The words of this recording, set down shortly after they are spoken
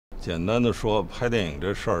简单的说，拍电影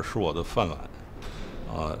这事儿是我的饭碗，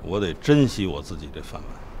我得珍惜我自己这饭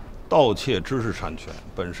碗。盗窃知识产权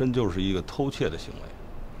本身就是一个偷窃的行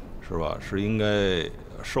为，是吧？是应该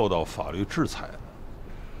受到法律制裁的。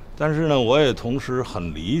但是呢，我也同时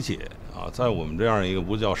很理解在我们这样一个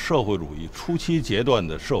不叫社会主义初期阶段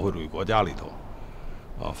的社会主义国家里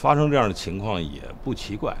头，发生这样的情况也不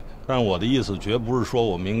奇怪。但我的意思绝不是说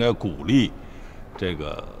我们应该鼓励这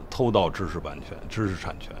个偷盗知识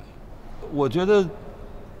产权。我觉得，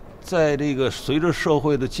在这个随着社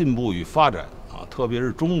会的进步与发展特别是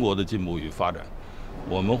中国的进步与发展，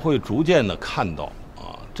我们会逐渐的看到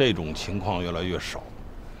这种情况越来越少，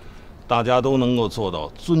大家都能够做到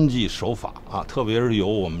遵纪守法特别是有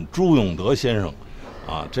我们朱永德先生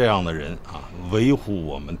这样的人维护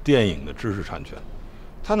我们电影的知识产权。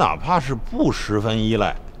他哪怕是不十分依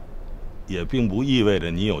赖，也并不意味着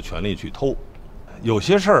你有权利去偷。有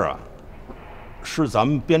些事儿是咱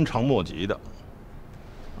们鞭长莫及的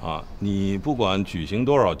你不管举行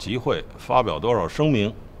多少集会，发表多少声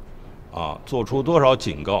明做出多少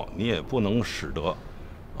警告，你也不能使得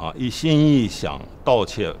一心一意想盗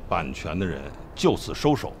窃版权的人就此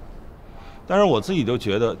收手。但是我自己就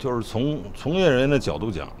觉得，就是从从业人员的角度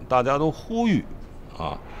讲，大家都呼吁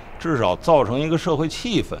至少造成一个社会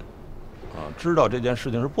气氛知道这件事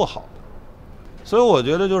情是不好的。所以我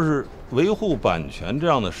觉得，就是维护版权这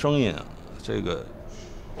样的声音这个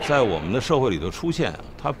在我们的社会里头出现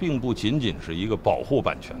它并不仅仅是一个保护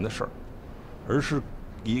版权的事儿，而是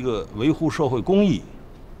一个维护社会公义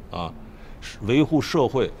维护社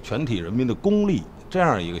会全体人民的公利这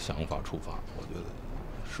样一个想法出发，我觉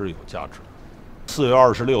得是有价值的。4月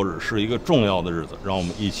26日是一个重要的日子，让我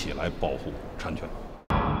们一起来保护产权。